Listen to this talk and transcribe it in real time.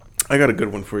I got a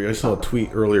good one for you. I saw a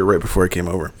tweet earlier right before I came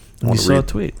over. You saw a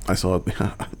tweet? I saw it.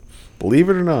 Believe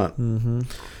it or not. Mm-hmm.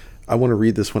 I want to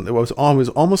read this one. I was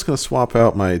almost going to swap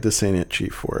out my This Ain't It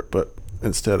cheat for it, but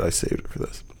instead I saved it for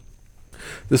this.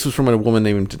 This was from a woman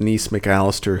named Denise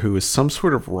McAllister, who is some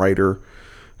sort of writer,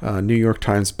 New York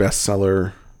Times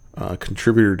bestseller,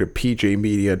 contributor to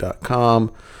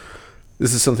pjmedia.com.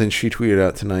 This is something she tweeted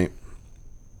out tonight.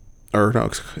 Or no,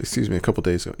 excuse me, a couple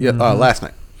days ago. Yeah, last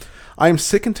night. I am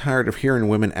sick and tired of hearing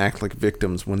women act like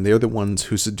victims when they're the ones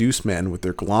who seduce men with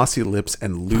their glossy lips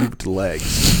and lubed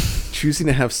legs, choosing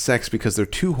to have sex because they're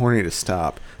too horny to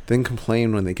stop, then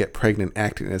complain when they get pregnant,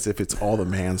 acting as if it's all the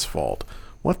man's fault.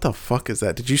 What the fuck is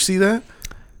that? Did you see that?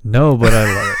 No, but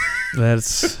I love it.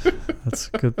 That's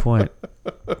a good point.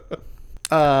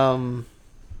 So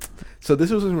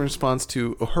this was in response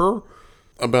to her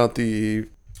about the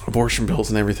abortion bills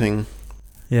and everything.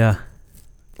 Yeah.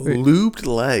 Lubed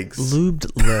legs. Lubed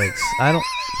legs. I don't...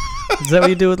 Is that what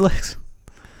you do with legs?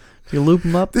 Do you lube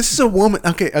them up? This is a woman...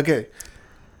 Okay.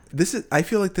 This is... I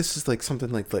feel like this is like something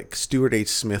like Stuart H.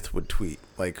 Smith would tweet.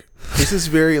 Like, this is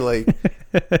very like...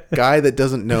 guy that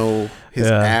doesn't know his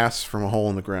ass from a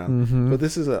hole in the ground. Mm-hmm. But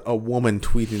this is a woman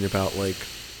tweeting about like...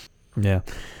 Yeah.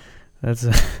 That's...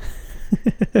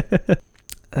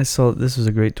 I saw... This was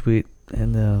a great tweet.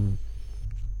 And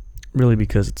really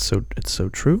because it's so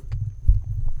true.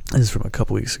 This is from a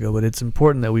couple weeks ago, but it's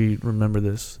important that we remember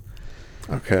this.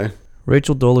 Okay.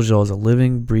 Rachel Dolezal is a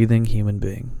living, breathing human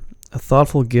being. A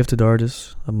thoughtful, gifted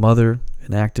artist, a mother,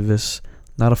 an activist,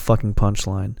 not a fucking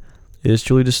punchline. It is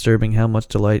truly disturbing how much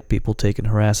delight people take in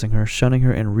harassing her, shunning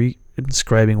her, and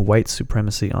reinscribing white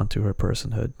supremacy onto her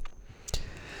personhood.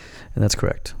 And that's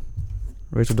correct.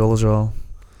 Rachel Dolezal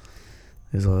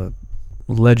is a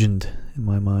legend in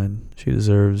my mind. She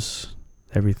deserves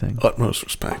everything. Utmost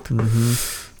respect.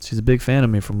 Mm-hmm. She's a big fan of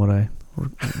me from what I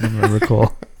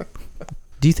recall.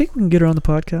 Do you think we can get her on the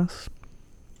podcast?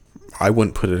 I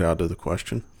wouldn't put it out of the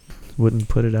question. Wouldn't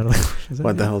put it out of the question?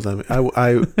 What the hell does that mean?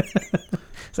 I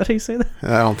Is that how you say that?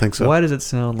 I don't think so. Why does it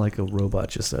sound like a robot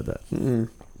just said that?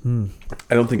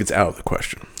 I don't think it's out of the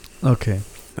question. Okay.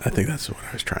 I think that's what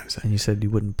I was trying to say. And you said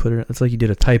you wouldn't put it... It's like you did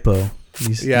a typo.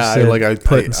 You said I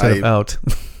put instead of out.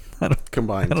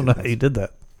 Combined. I don't know how you did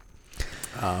that.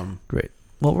 Great.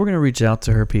 Well, we're going to reach out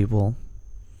to her people.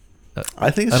 I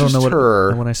think it's I don't just know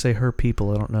her. When I say her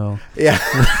people, I don't know. Yeah.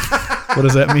 What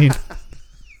does that mean?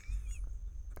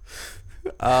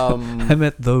 I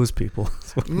meant those people.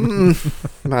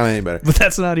 Not any better. But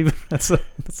that's not even that's not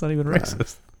even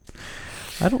racist.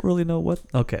 I don't really know what.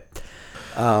 Okay.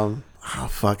 Oh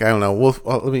fuck! I don't know.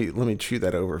 Let me chew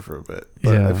that over for a bit.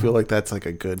 But Yeah. I feel like that's like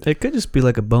a good. It could just be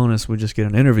like a bonus. We just get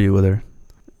an interview with her.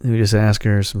 We just ask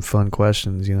her some fun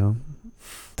questions.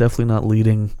 Definitely not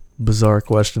leading bizarre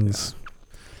questions.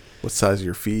 What size are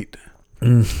your feet?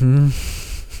 Mm-hmm.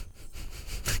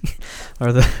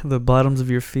 Are the bottoms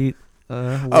of your feet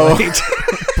white,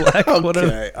 black? Okay.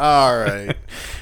 Whatever. All right.